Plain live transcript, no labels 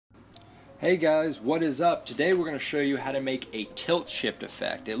Hey guys, what is up? Today we're going to show you how to make a tilt shift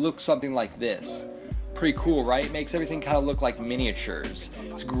effect. It looks something like this. Pretty cool, right? It makes everything kind of look like miniatures.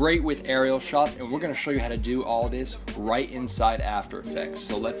 It's great with aerial shots, and we're going to show you how to do all this right inside After Effects.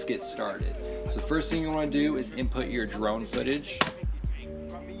 So let's get started. So the first thing you want to do is input your drone footage.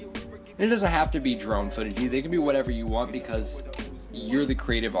 It doesn't have to be drone footage. They can be whatever you want because you're the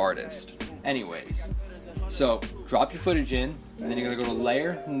creative artist. Anyways, so drop your footage in, and then you're going to go to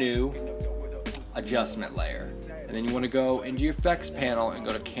Layer, New, Adjustment Layer. And then you want to go into your effects panel and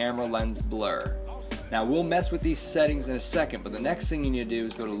go to Camera Lens Blur. Now we'll mess with these settings in a second, but the next thing you need to do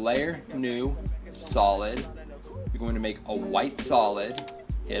is go to Layer, New, Solid. You're going to make a white solid,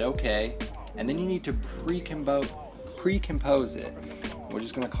 hit OK, and then you need to pre-compose it. We're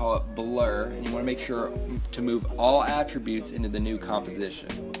just going to call it Blur, and you want to make sure to move all attributes into the new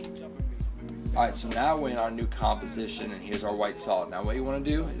composition. Alright, so now we're in our new composition, and here's our white solid. Now what you want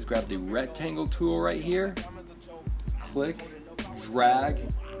to do is grab the rectangle tool right here, click, drag,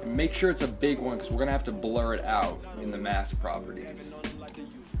 and make sure it's a big one because we're going to have to blur it out in the mask properties.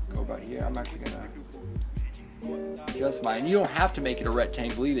 Go about here. I'm actually going to adjust mine. You don't have to make it a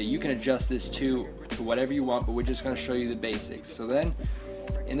rectangle either. You can adjust this to whatever you want, but we're just going to show you the basics. So then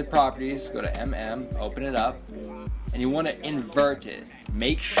in the properties, go to MM, open it up, and you want to invert it.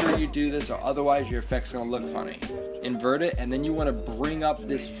 Make sure you do this, or otherwise your effect's going to look funny. Invert it, and then you want to bring up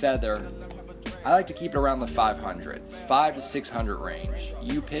this feather. I like to keep it around the 500s, 5 to 600 range.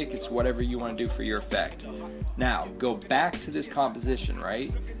 You pick, it's whatever you want to do for your effect. Now, go back to this composition,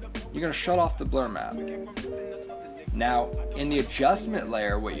 right? You're going to shut off the blur map. Now, in the adjustment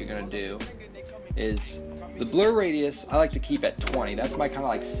layer, what you're going to do is the blur radius, I like to keep at 20. That's my kind of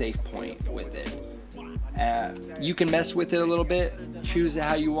like safe point with it. You can mess with it a little bit, choose it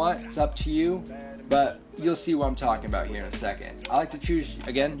how you want, it's up to you, but you'll see what I'm talking about here in a second. I like to choose,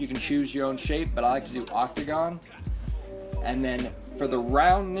 again, you can choose your own shape, but I like to do octagon. And then for the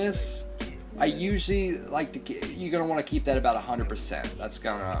roundness, I usually like to, you're going to want to keep that about 100%. That's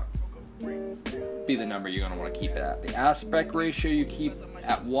going to be the number you're going to want to keep it at. The aspect ratio you keep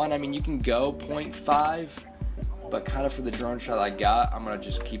at 1. I mean, you can go 0.5, but kind of for the drone shot I got, I'm going to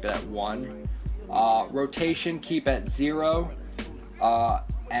just keep it at 1. Rotation, keep at 0.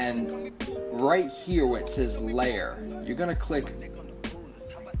 And right here where it says layer, you're going to click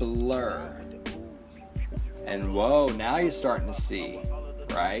blur. And whoa, now you're starting to see,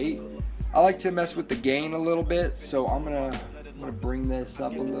 right? I like to mess with the gain a little bit, so I'm gonna bring this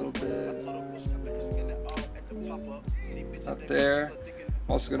up a little bit. Up there.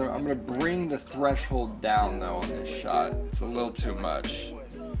 I'm gonna bring the threshold down though on this shot. It's a little too much.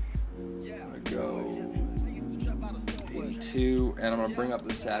 I'm gonna go 82, and I'm gonna bring up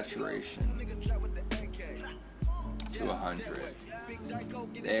the saturation to 100.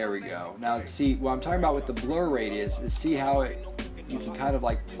 There we go. Now see, what I'm talking about with the blur radius is see how you can kind of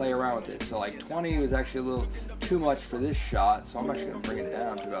like play around with it. So like 20 was actually a little too much for this shot, so I'm actually gonna bring it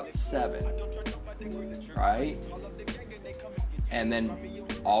down to about 7. Right? And then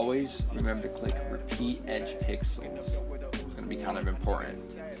always remember to click repeat edge pixels. It's gonna be kind of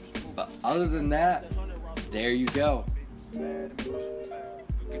important. But other than that, there you go.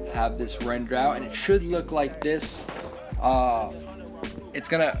 Have this render out, and it should look like this. It's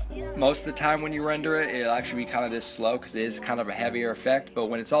gonna, most of the time when you render it, it'll actually be kind of this slow because it is kind of a heavier effect, but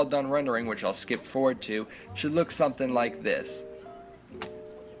when it's all done rendering, which I'll skip forward to, it should look something like this.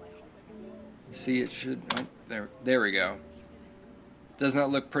 See, it should, oh, there we go. Doesn't that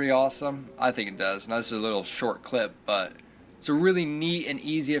look pretty awesome? I think it does. Now this is a little short clip, but it's a really neat and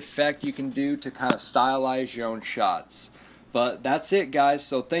easy effect you can do to kind of stylize your own shots. But that's it, guys.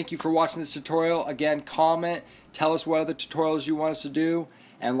 So thank you for watching this tutorial. Again, comment, tell us what other tutorials you want us to do,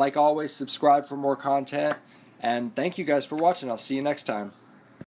 and like always, subscribe for more content. And thank you guys for watching. I'll see you next time.